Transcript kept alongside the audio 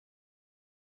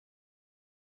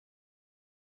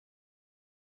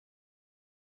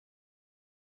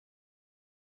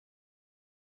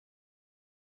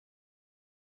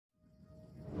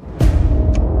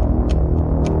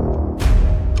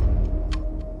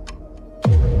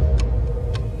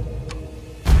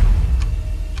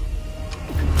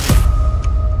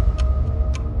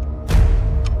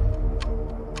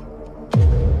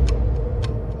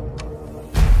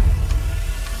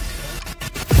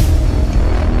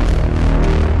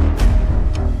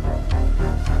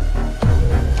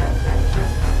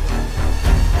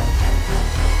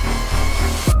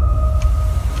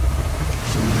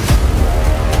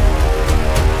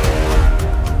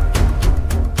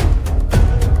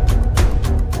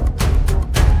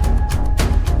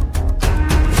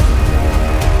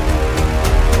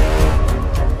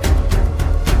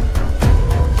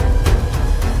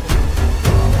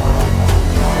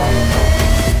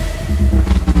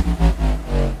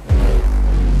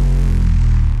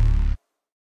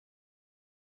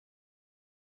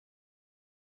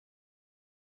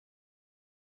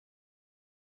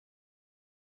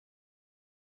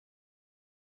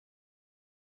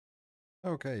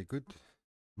Okay, good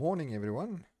morning,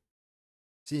 everyone.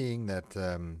 Seeing that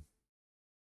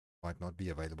might not be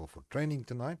available for training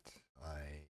tonight,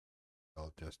 I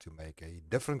felt just to make a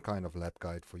different kind of lap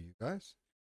guide for you guys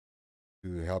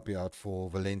to help you out for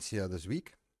Valencia this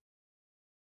week.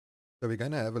 So we're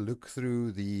going to have a look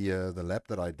through the lap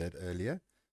that I did earlier,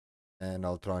 and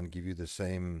I'll try and give you the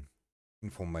same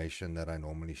information that I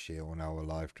normally share on our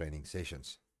live training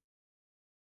sessions.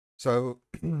 So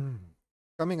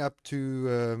coming up to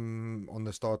on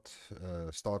the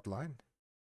start line.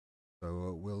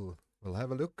 So we'll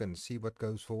have a look and see what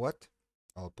goes for what.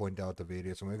 I'll point out the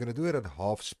various, and we're going to do it at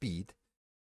half speed,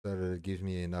 so that it gives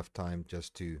me enough time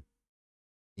just to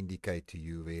indicate to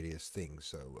you various things.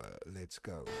 So let's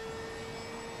go.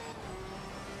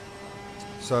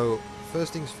 So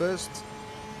first things first,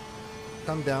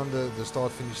 come down the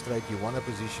start-finish straight. You want to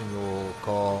position your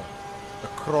car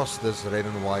across this red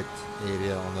and white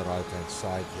area on the right-hand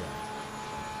side here.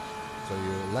 So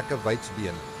you're like a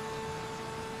Weitsbeen.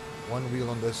 One wheel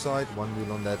on this side, one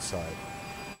wheel on that side.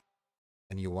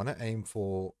 And you want to aim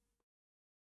for,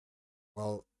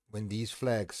 well, when these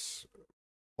flags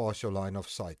pass your line of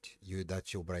sight,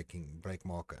 that's your brake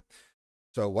marker.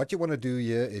 So what you want to do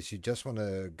here is you just want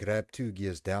to grab 2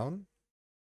 gears down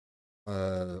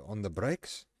on the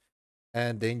brakes,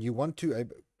 and then you want to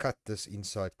cut this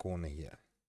inside corner here.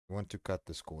 You want to cut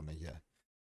this corner here.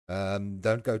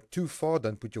 Don't go too far,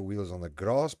 don't put your wheels on the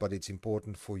grass, but it's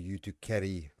important for you to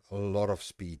carry a lot of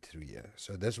speed through here.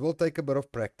 So this will take a bit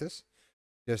of practice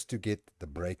just to get the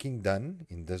braking done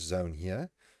in this zone here.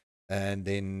 And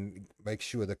then make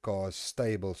sure the car is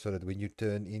stable so that when you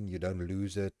turn in, you don't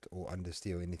lose it or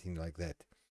understeer or anything like that.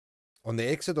 On the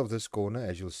exit of this corner,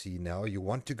 as you'll see now, you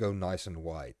want to go nice and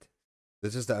wide.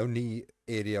 This is the only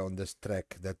area on this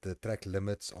track that the track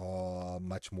limits are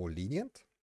much more lenient.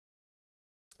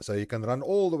 So you can run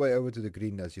all the way over to the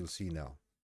green, as you'll see now.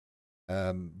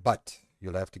 But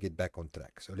you'll have to get back on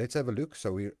track. So let's have a look.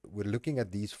 So we're looking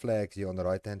at these flags here on the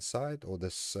right-hand side, or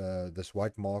this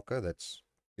white marker that's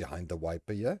behind the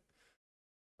wiper here.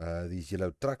 These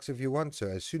yellow trucks if you want. So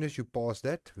as soon as you pass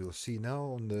that, we'll see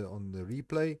now on the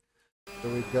replay. So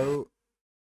we go.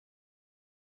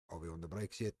 Are we on the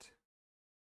brakes yet?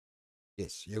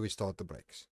 Yes, here we start the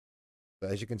brakes. So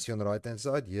as you can see on the right hand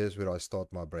side, here's where I start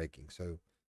my braking. So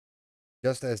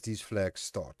just as these flags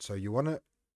start. So you want to,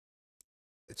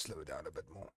 let's slow down a bit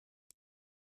more.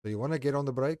 So you want to get on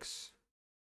the brakes.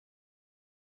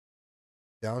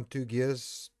 Down 2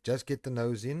 gears, just get the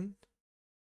nose in.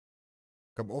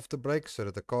 Come off the brakes so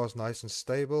that the car's nice and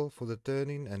stable for the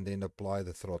turning, and then apply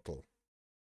the throttle.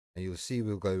 And you'll see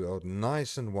we'll go out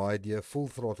nice and wide here, full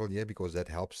throttle here, because that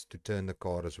helps to turn the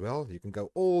car as well. You can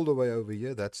go all the way over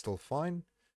here, that's still fine.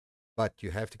 But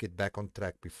you have to get back on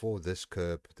track before this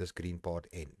curb, this green part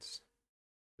ends.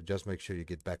 So just make sure you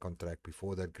get back on track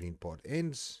before that green part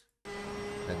ends.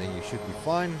 And then you should be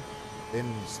fine. Then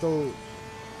still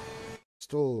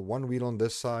one wheel on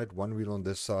this side, one wheel on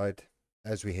this side,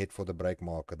 as we head for the brake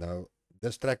marker. Now,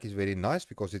 this track is very nice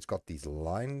because it's got these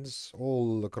lines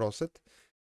all across it.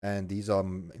 And these are,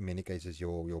 in many cases,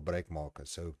 your brake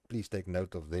markers. So please take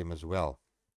note of them as well.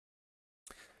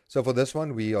 So for this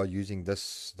one, we are using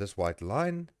this white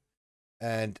line.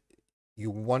 And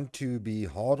you want to be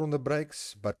hard on the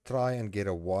brakes, but try and get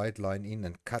a wide line in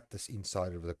and cut this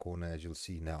inside of the corner, as you'll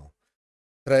see now.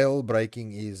 Trail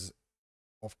braking is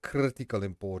of critical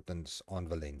importance on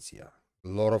Valencia. A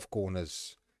lot of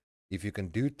corners. If you can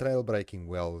do trail braking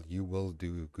well, you will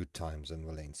do good times in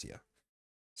Valencia.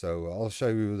 So I'll show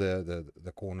you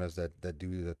the corners that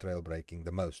do the trail braking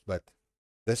the most, but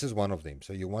this is one of them.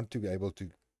 So you want to be able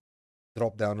to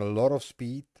drop down a lot of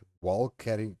speed while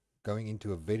going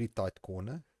into a very tight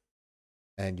corner,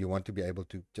 and you want to be able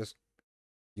to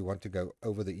you want to go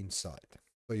over the inside.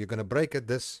 So you're going to brake at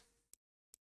this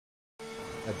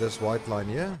white line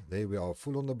here. There we are,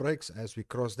 full on the brakes as we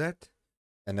cross that.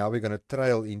 And now we're going to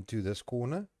trail into this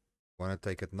corner. Want to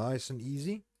take it nice and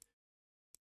easy.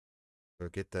 So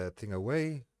get that thing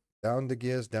away. Down the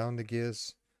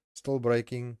gears. Still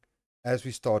braking. As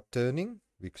we start turning,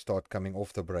 we start coming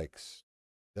off the brakes.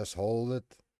 Just hold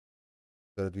it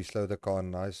so that we slow the car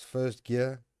nice. First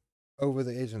gear over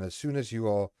the edge, and as soon as you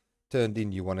are turned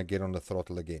in, you want to get on the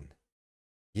throttle again.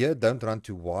 Here, don't run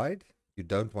too wide. You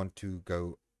don't want to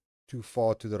go too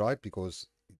far to the right because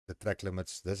the track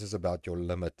limits, this is about your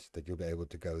limit that you'll be able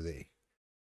to go there.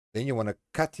 Then you want to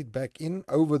cut it back in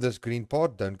over this green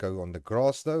part. Don't go on the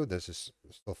grass though. This is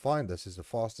still fine. This is the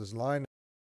fastest line.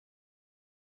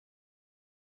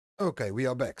 Okay, we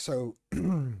are back. So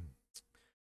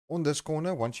On this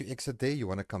corner, once you exit there, you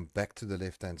want to come back to the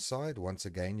left-hand side. Once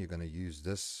again, you're going to use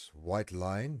this white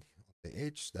line on the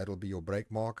edge. That'll be your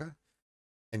brake marker.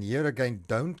 And here again,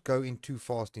 don't go in too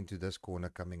fast into this corner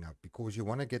coming up, because you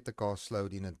want to get the car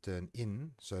slowed in and turn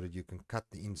in so that you can cut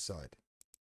the inside.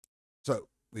 So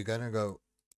we're going to go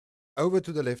over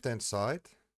to the left-hand side.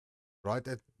 Right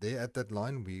at there at that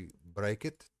line, we brake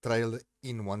it, trail it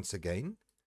in once again.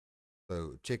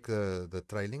 So check the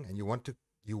trailing, and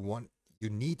you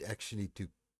need actually to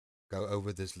go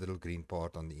over this little green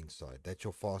part on the inside. That's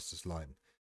your fastest line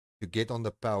to get on the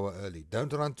power early.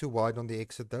 Don't run too wide on the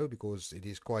exit though, because it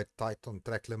is quite tight on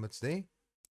track limits there.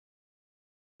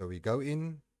 So we go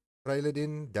in, trail it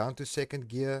in, down to second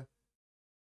gear,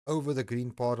 over the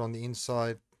green part on the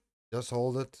inside. Just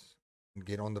hold it and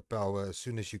get on the power as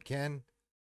soon as you can.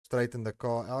 Straighten the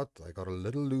car out. I got a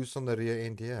little loose on the rear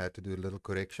end here. I had to do a little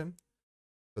correction.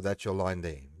 So that's your line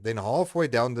there. Then halfway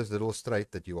down this little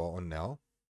straight that you are on now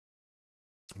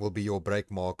will be your brake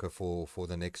marker for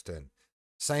the next turn.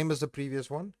 Same as the previous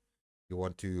one. You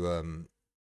want to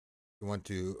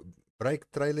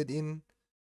brake, trail it in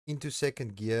into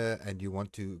second gear, and you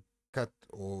want to cut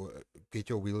or get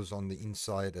your wheels on the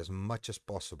inside as much as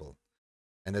possible.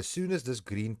 And as soon as this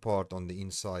green part on the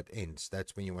inside ends,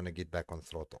 that's when you want to get back on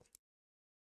throttle.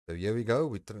 So here we go.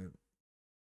 We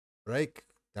brake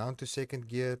down to second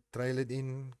gear, trail it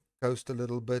in, coast a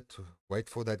little bit, wait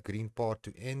for that green part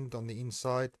to end on the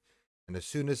inside. And as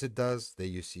soon as it does, there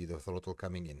you see the throttle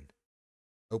coming in.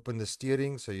 Open the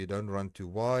steering so you don't run too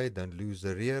wide, don't lose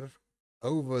the rear.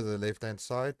 Over the left-hand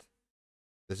side.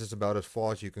 This is about as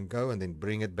far as you can go, and then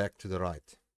bring it back to the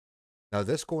right. Now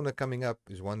this corner coming up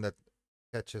is one that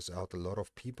catches out a lot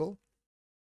of people.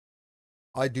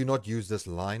 I do not use this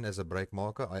line as a brake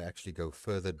marker. I actually go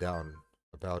further down,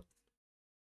 about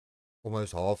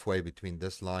almost halfway between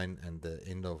this line and the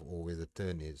end of, or where the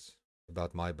turn is,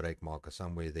 about my brake marker,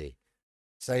 somewhere there.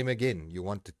 Same again, you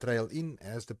want to trail in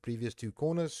as the previous two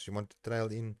corners. You want to trail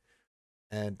in,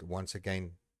 and once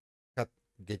again,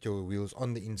 get your wheels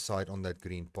on the inside on that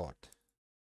green part.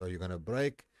 So you're going to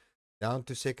brake down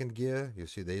to second gear. You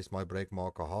see there's my brake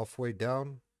marker halfway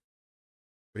down.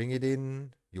 Bring it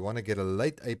in. You want to get a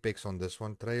late apex on this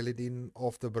one. Trail it in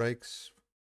off the brakes.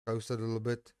 Coast it a little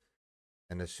bit.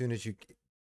 And as soon as you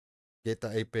get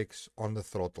the apex, on the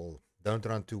throttle. Don't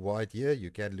run too wide here. You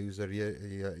can lose the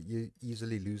rear. You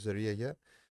easily lose the rear here.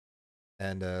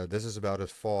 And this is about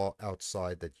as far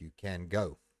outside that you can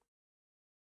go.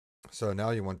 So now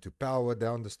you want to power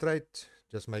down the straight.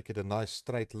 Just make it a nice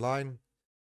straight line.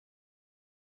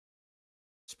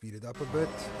 Speed it up a bit.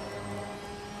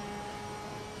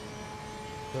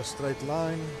 Just straight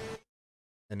line.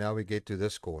 And now we get to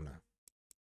this corner.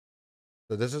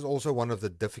 So this is also one of the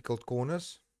difficult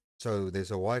corners. So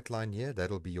there's a white line here.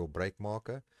 That'll be your brake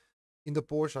marker. In the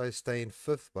Porsche, I stay in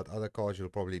fifth, but other cars you'll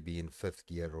probably be in fifth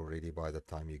gear already by the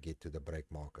time you get to the brake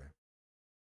marker.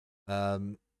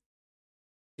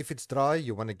 If it's dry,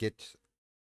 you want to get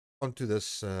onto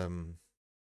this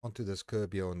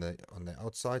curb here on the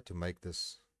outside to make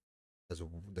this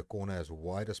the corner as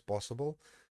wide as possible.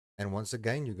 And once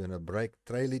again, you're going to brake,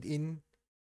 trail it in,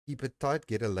 keep it tight,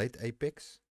 get a late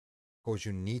apex, because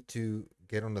you need to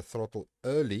get on the throttle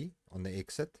early on the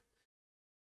exit,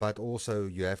 but also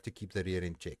you have to keep the rear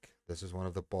in check. This is one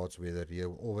of the parts where the rear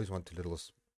will always want to little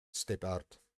step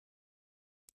out.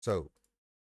 So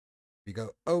we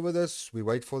go over this, we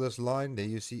wait for this line. There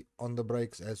you see on the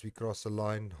brakes as we cross the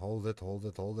line, hold it, hold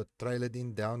it, hold it, trail it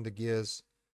in, down the gears,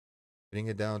 bring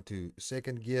it down to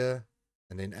second gear,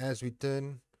 and then as we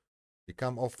turn, we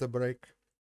come off the brake,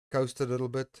 coast a little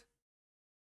bit,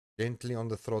 gently on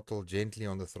the throttle,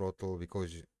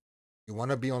 because you want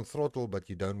to be on throttle, but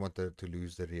you don't want to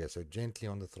lose the rear. So gently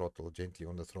on the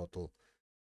throttle,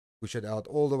 push it out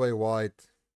all the way wide.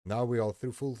 Now we are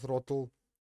through full throttle.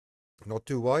 Not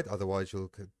too wide, otherwise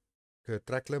you'll incur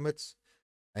track limits.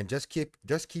 And just keep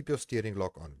your steering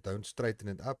lock on. Don't straighten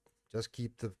it up. Just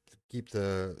keep the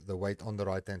weight on the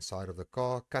right hand side of the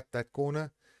car. Cut that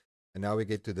corner, and now we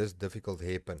get to this difficult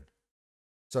hairpin.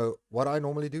 So what I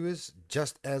normally do is,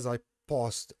 just as I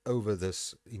passed over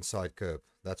this inside curb,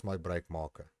 that's my brake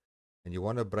marker. And you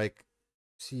want to brake.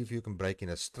 See if you can brake in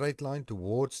a straight line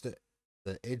towards the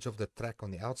edge of the track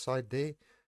on the outside there,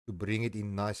 to bring it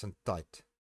in nice and tight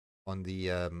on the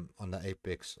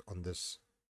apex on this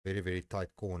very, very tight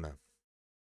corner.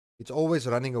 It's always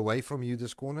running away from you,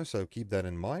 this corner, so keep that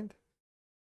in mind.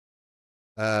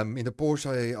 In the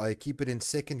Porsche, I keep it in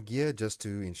second gear just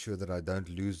to ensure that I don't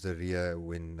lose the rear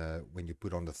when you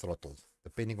put on the throttle.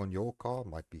 Depending on your car,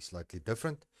 might be slightly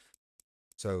different.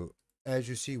 So as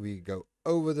you see, we go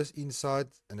over this inside,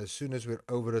 and as soon as we're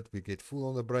over it, we get full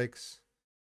on the brakes,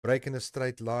 brake in a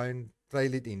straight line,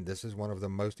 trail it in. This is one of the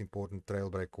most important trail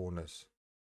brake corners.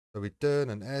 So we turn,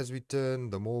 and as we turn,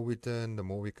 the more we turn, the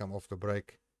more we come off the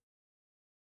brake.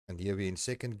 And here we're in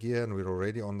second gear, and we're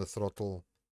already on the throttle.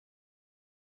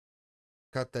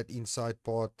 Cut that inside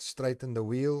part, straighten the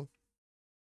wheel,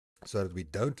 so that we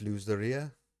don't lose the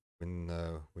rear when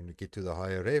we get to the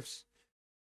higher revs.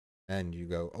 And you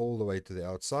go all the way to the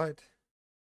outside.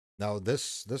 Now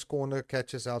this corner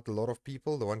catches out a lot of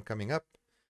people, the one coming up.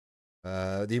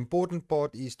 The important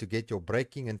part is to get your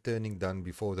braking and turning done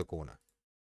before the corner.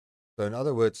 So in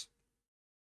other words,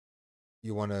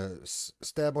 you want to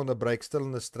stab on the brake still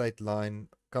in a straight line,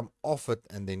 come off it,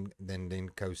 and then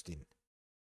coast in.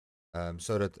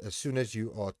 So that as soon as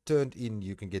you are turned in,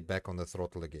 you can get back on the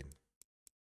throttle again.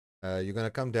 You're going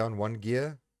to come down one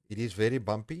gear. It is very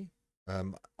bumpy.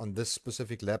 On this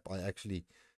specific lap, I actually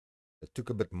took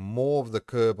a bit more of the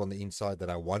curb on the inside than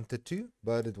I wanted to,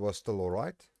 but it was still all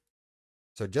right.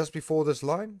 So just before this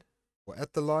line, or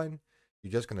at the line,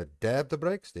 you're just going to dab the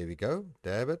brakes. There we go.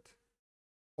 Dab it.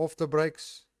 Off the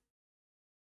brakes.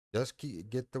 Just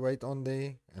get the weight on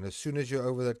there. And as soon as you're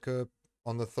over that curb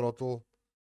on the throttle,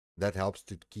 that helps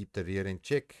to keep the rear in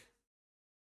check.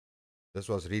 This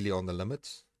was really on the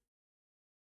limits.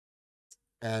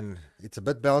 And it's a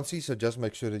bit bouncy, so just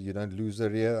make sure that you don't lose the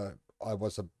rear. I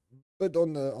was a bit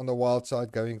on the wild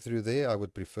side going through there. I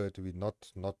would prefer to be not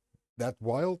that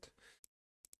wild.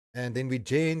 And then we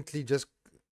gently just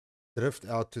drift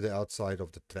out to the outside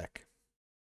of the track.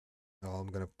 Now I'm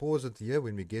going to pause it here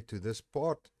when we get to this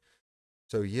part.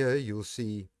 So here you'll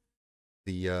see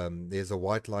there's a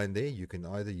white line there. You can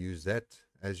either use that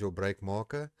as your brake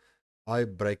marker. I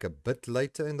brake a bit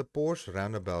later in the Porsche,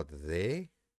 round about there.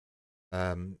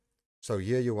 So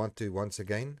here you want to once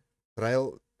again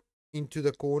trail into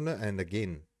the corner and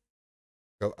again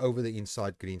go over the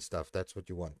inside green stuff. That's what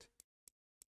you want.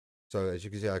 So as you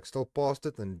can see, I still passed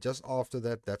it, and just after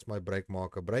that, that's my brake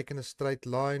marker. Brake in a straight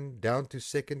line down to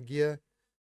second gear.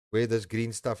 Where this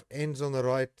green stuff ends on the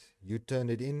right, you turn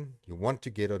it in. You want to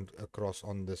get across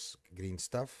on this green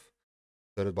stuff,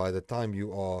 so that by the time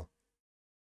you are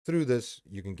through this,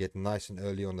 you can get nice and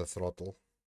early on the throttle.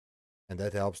 And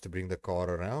that helps to bring the car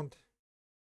around.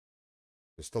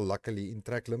 There's still luckily in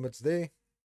track limits there.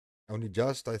 Only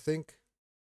just, I think.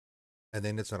 And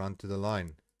then it's a run to the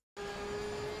line.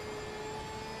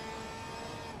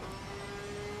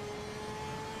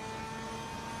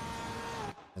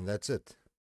 And that's it.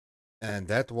 And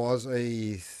that was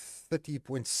a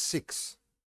 30.6.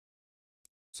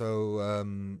 So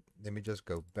let me just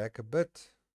go back a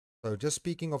bit. So just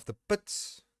speaking of the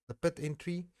pits, the pit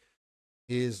entry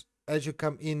is, as you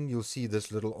come in, you'll see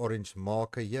this little orange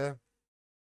marker here.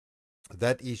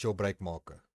 That is your brake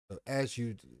marker. So as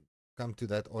you come to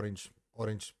that orange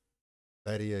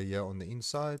barrier here on the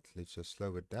inside, let's just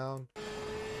slow it down.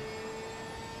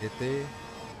 Get there.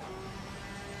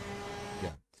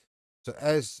 Yeah. So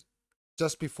as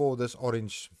just before this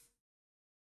orange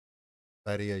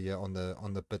barrier here on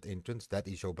the pit entrance, that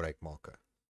is your brake marker.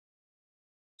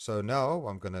 So now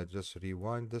I'm gonna just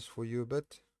rewind this for you a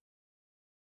bit.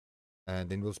 And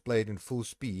then we'll play it in full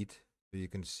speed so you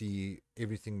can see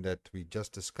everything that we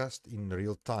just discussed in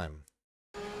real time.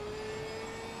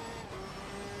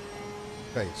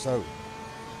 Okay, so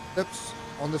tips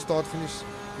on the start finish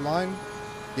line.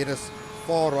 Get as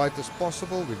far right as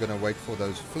possible. We're going to wait for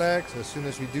those flags. As soon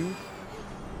as we do,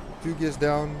 2 gears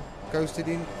down, coast it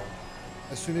in.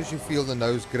 As soon as you feel the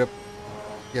nose grip,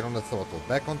 get on the throttle.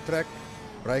 Back on track,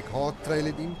 brake hard, trail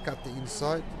it in, cut the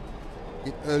inside.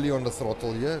 Get early on the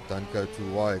throttle here, don't go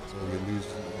too wide or you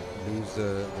lose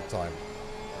the time.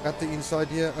 Cut the inside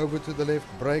here, over to the left,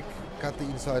 brake, cut the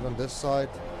inside on this side,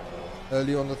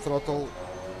 early on the throttle,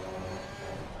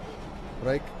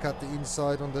 brake, cut the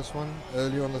inside on this one,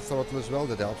 early on the throttle as well.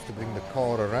 That helps to bring the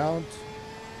car around.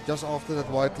 Just after that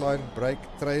white line, brake,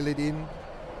 trail it in,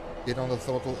 get on the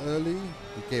throttle early,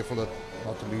 be careful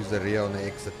not to lose the rear on the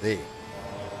exit there.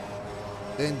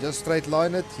 Then just straight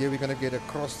line it. Here we're going to get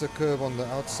across the curve on the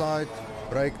outside,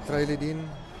 brake, trail it in,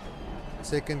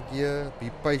 second gear, be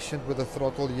patient with the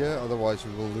throttle here, otherwise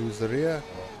you will lose the rear.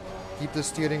 Keep the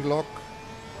steering lock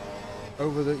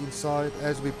over the inside.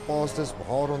 As we pass this,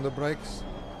 hard on the brakes,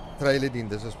 trail it in.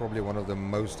 This is probably one of the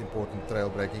most important trail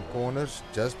braking corners.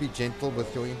 Just be gentle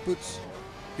with your inputs,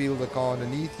 feel the car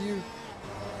underneath you.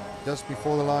 Just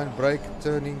before the line, brake,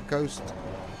 turning, coast.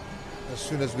 As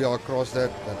soon as we are across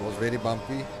that was very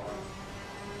bumpy.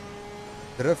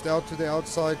 Drift out to the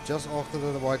outside just after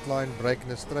the white line, brake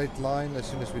in a straight line. As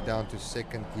soon as we're down to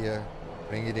second gear,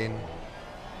 bring it in.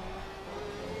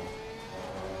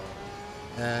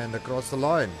 and across the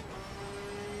line.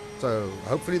 So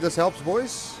hopefully this helps,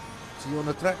 boys. See you on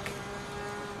the track.